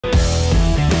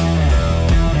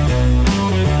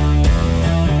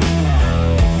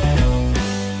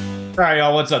All right,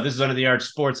 y'all. What's up? This is Under the Arch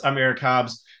Sports. I'm Eric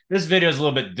Hobbs. This video is a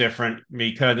little bit different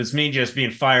because it's me just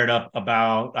being fired up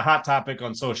about a hot topic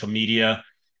on social media.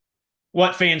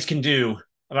 What fans can do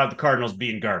about the Cardinals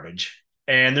being garbage.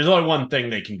 And there's only one thing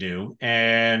they can do.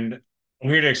 And I'm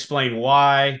here to explain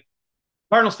why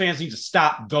Cardinals fans need to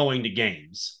stop going to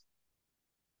games.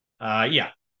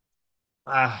 Yeah.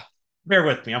 Uh, Bear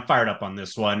with me. I'm fired up on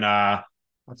this one. I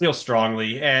feel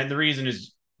strongly. And the reason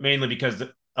is mainly because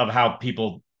of how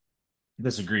people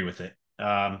disagree with it.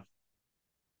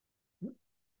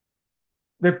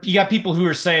 You got people who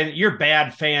are saying you're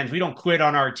bad fans. We don't quit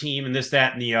on our team and this,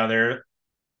 that, and the other.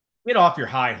 Get off your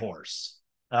high horse.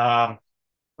 I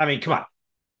mean, come on.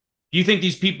 Do you think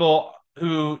these people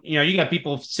who, you got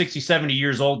people 60, 70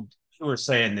 years old who are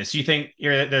saying this? You think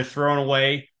they're throwing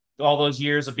away all those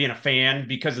years of being a fan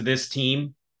because of this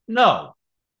team? No.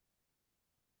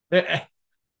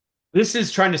 This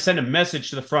is trying to send a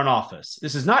message to the front office.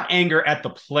 This is not anger at the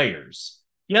players.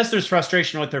 Yes, there's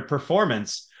frustration with their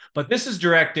performance, but this is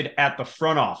directed at the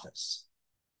front office.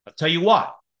 I'll tell you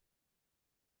what.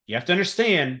 You have to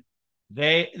understand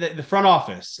the front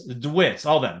office, the DeWitts,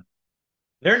 all them,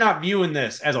 they're not viewing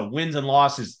this as a wins and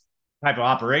losses type of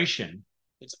operation.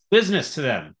 It's business to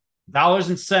them. Dollars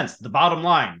and cents, the bottom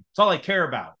line. It's all they care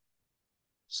about.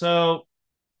 So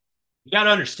you got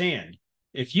to understand,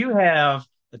 if you have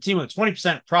a team with a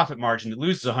 20% profit margin that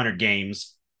loses 100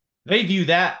 games, they view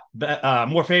that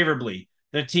more favorably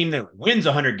than a team that wins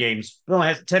 100 games but only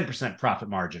has a 10% profit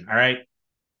margin. All right.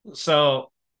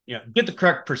 So, get the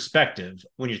correct perspective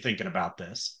when you're thinking about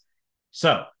this.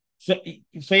 So,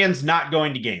 fans not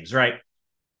going to games, right?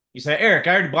 You say, Eric,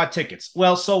 I already bought tickets.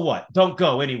 Well, so what? Don't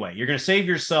go anyway. You're going to save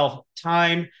yourself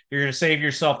time. You're going to save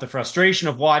yourself the frustration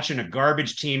of watching a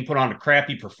garbage team put on a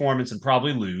crappy performance and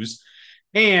probably lose.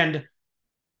 And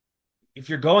if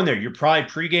you're going there, you're probably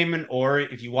pre-gaming, or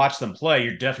if you watch them play,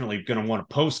 you're definitely going to want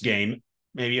a post game,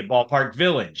 maybe at Ballpark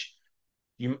Village.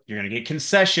 You're going to get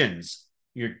concessions.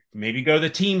 You're maybe go to the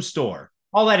team store.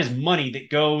 All that is money that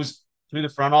goes through the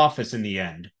front office in the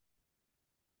end.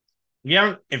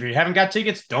 If you haven't got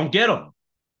tickets, don't get them.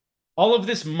 All of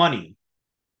this money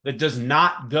that does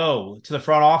not go to the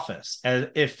front office, as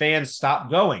if fans stop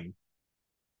going,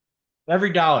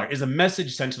 every dollar is a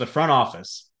message sent to the front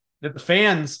office that the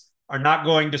fans are not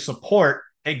going to support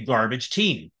a garbage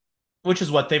team, which is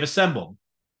what they've assembled.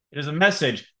 It is a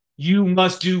message: you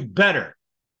must do better.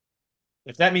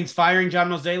 If that means firing John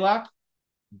Mozeliak,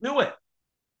 do it.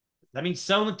 If that means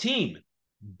selling the team,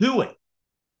 do it.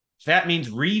 If that means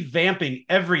revamping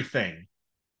everything,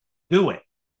 do it.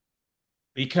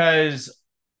 Because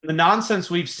the nonsense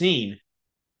we've seen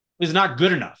is not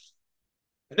good enough.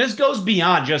 And this goes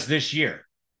beyond just this year.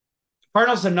 The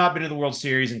Cardinals have not been to the World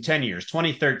Series in 10 years,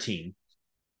 2013.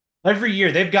 Every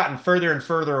year, they've gotten further and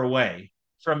further away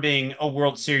from being a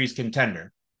World Series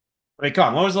contender. I mean, come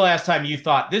on, when was the last time you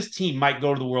thought this team might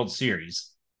go to the World Series?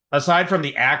 Aside from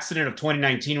the accident of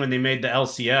 2019 when they made the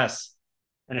LCS,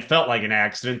 and it felt like an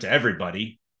accident to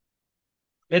everybody,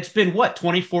 it's been what,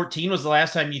 2014 was the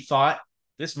last time you thought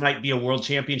this might be a world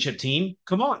championship team?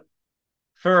 Come on.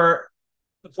 For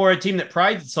a team that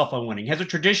prides itself on winning, has a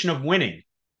tradition of winning,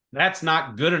 that's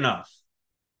not good enough.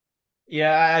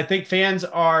 Yeah, I think fans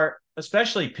are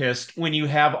especially pissed when you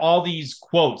have all these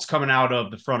quotes coming out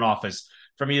of the front office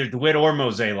from either DeWitt or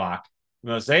Mozeliak.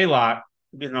 Mozeliak,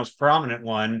 the most prominent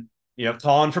one,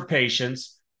 calling for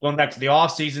patience, going back to the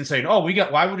offseason saying, oh,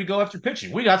 why would we go after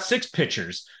pitching? We got 6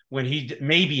 pitchers when he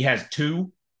maybe has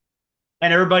 2.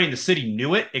 And everybody in the city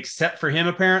knew it except for him,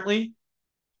 apparently.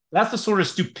 That's the sort of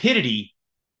stupidity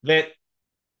that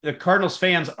the Cardinals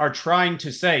fans are trying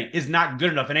to say is not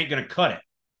good enough and ain't going to cut it.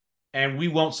 And we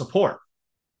won't support.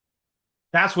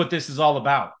 That's what this is all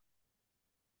about.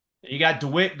 You got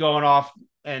DeWitt going off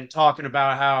and talking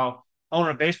about how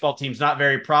owning a baseball team's not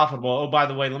very profitable. Oh, by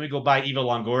the way, let me go buy Eva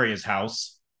Longoria's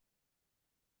house.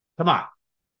 Come on.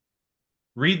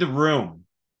 Read the room.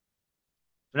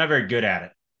 They're not very good at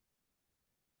it.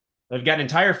 They've got an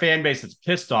entire fan base that's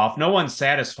pissed off. No one's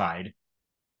satisfied.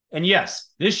 And yes,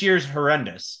 this year's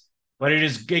horrendous, but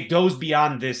it goes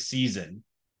beyond this season.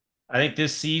 I think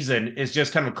this season is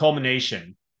just kind of a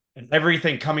culmination and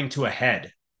everything coming to a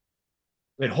head.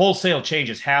 That wholesale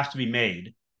changes have to be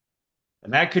made.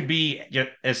 And that could be just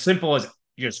as simple as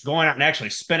just going out and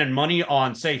actually spending money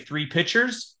on, say, 3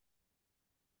 pitchers.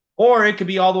 Or it could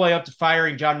be all the way up to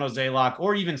firing John Mozeliak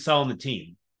or even selling the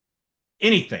team.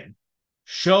 Anything.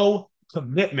 Show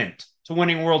commitment to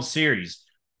winning World Series.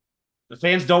 The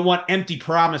fans don't want empty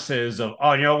promises of,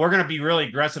 oh, we're going to be really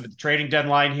aggressive at the trading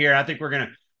deadline here. I think we're going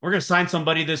to sign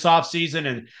somebody this offseason,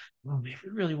 and Well, if we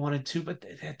really wanted to, but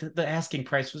the asking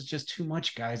price was just too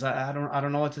much, guys. I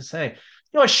don't know what to say. You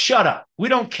know what? Shut up. We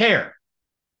don't care.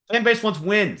 Fan base wants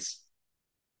wins.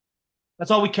 That's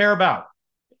all we care about.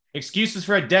 Excuses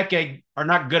for a decade are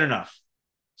not good enough.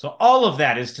 So all of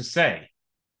that is to say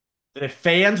that if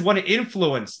fans want to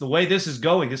influence the way this is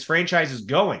going, this franchise is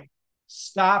going,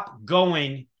 stop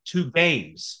going to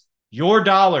games. Your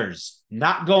dollars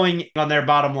not going on their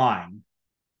bottom line.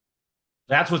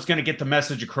 That's what's going to get the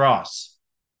message across.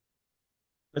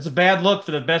 It's a bad look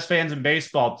for the best fans in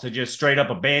baseball to just straight up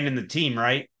abandon the team,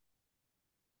 right?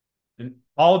 And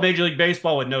all of Major League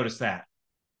Baseball would notice that.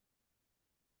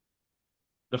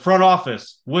 The front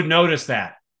office would notice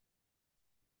that.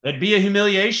 It'd be a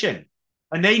humiliation,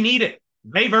 and they need it.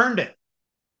 They've earned it.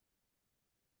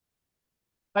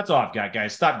 That's all I've got,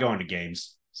 guys. Stop going to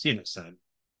games. See you next time.